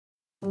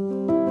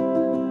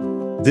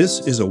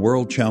This is a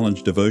World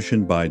Challenge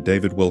devotion by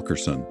David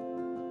Wilkerson.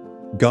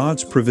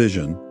 God's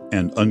provision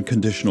and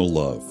unconditional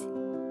love.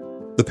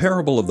 The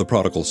parable of the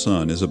prodigal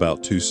son is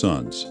about two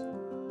sons,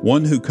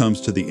 one who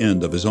comes to the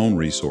end of his own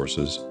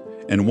resources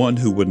and one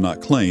who would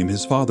not claim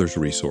his father's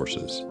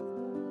resources.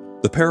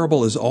 The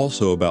parable is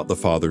also about the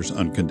father's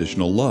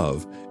unconditional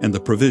love and the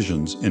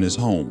provisions in his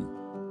home.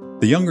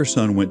 The younger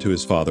son went to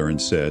his father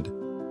and said,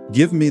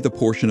 "Give me the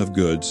portion of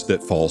goods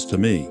that falls to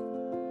me."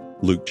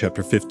 Luke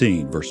chapter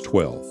 15, verse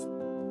 12.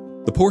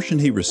 The portion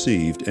he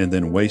received and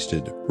then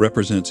wasted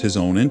represents his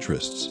own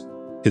interests,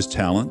 his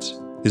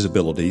talents, his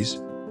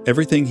abilities,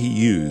 everything he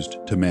used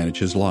to manage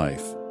his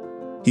life.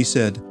 He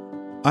said,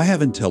 "I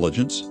have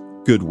intelligence,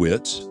 good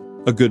wits,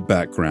 a good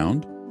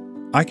background.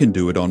 I can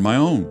do it on my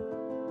own."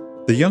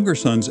 The younger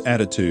son's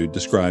attitude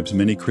describes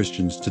many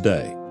Christians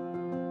today.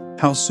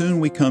 How soon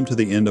we come to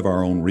the end of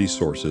our own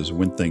resources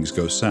when things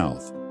go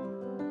south.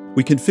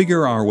 We can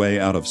figure our way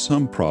out of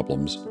some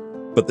problems,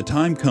 but the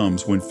time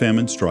comes when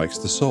famine strikes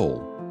the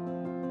soul.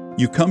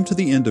 You come to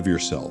the end of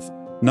yourself,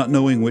 not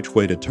knowing which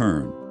way to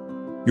turn.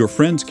 Your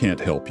friends can't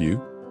help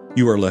you.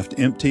 You are left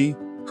empty,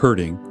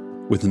 hurting,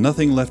 with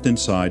nothing left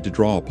inside to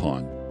draw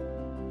upon.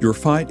 Your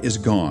fight is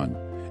gone,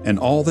 and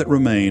all that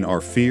remain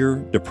are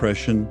fear,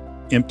 depression,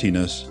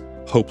 emptiness,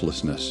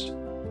 hopelessness.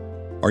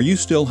 Are you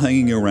still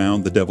hanging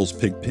around the devil's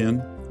pig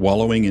pen,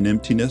 wallowing in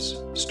emptiness,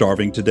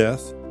 starving to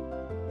death?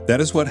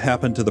 That is what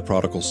happened to the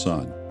prodigal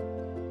son.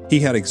 He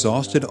had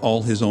exhausted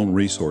all his own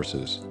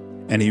resources,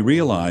 and he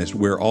realized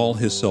where all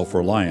his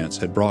self-reliance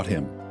had brought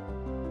him.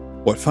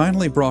 What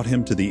finally brought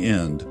him to the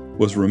end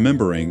was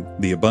remembering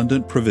the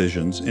abundant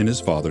provisions in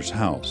his father's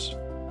house.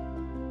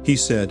 He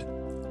said,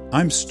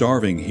 "I'm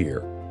starving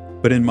here,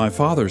 but in my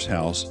father's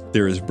house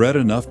there is bread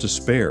enough to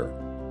spare."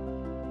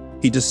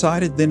 He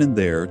decided then and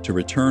there to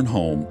return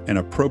home and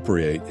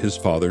appropriate his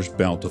father's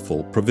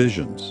bountiful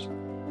provisions.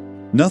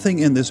 Nothing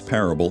in this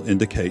parable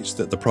indicates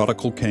that the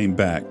prodigal came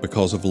back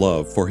because of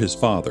love for his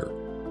father.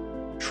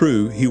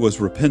 True, he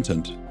was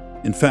repentant.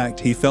 In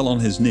fact, he fell on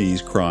his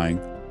knees crying,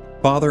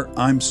 "Father,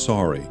 I'm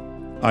sorry.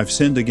 I've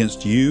sinned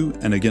against you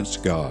and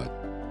against God.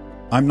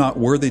 I'm not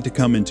worthy to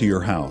come into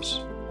your house."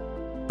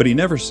 But he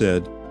never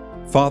said,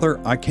 "Father,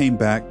 I came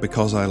back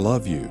because I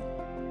love you."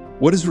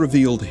 What is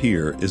revealed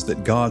here is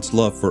that God's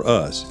love for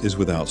us is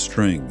without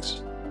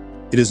strings.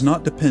 It is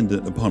not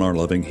dependent upon our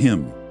loving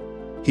Him.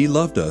 He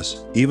loved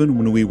us even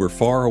when we were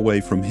far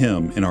away from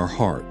Him in our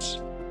hearts.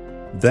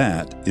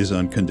 That is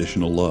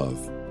unconditional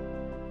love.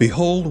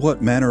 Behold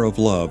what manner of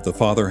love the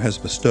Father has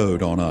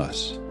bestowed on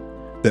us,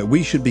 that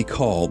we should be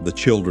called the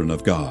children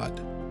of God.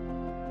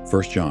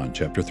 1 John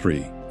chapter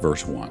 3,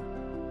 verse 1.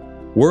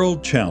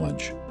 World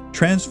Challenge,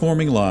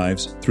 transforming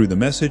lives through the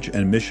message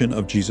and mission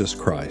of Jesus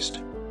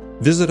Christ.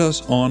 Visit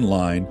us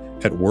online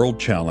at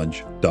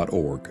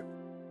worldchallenge.org.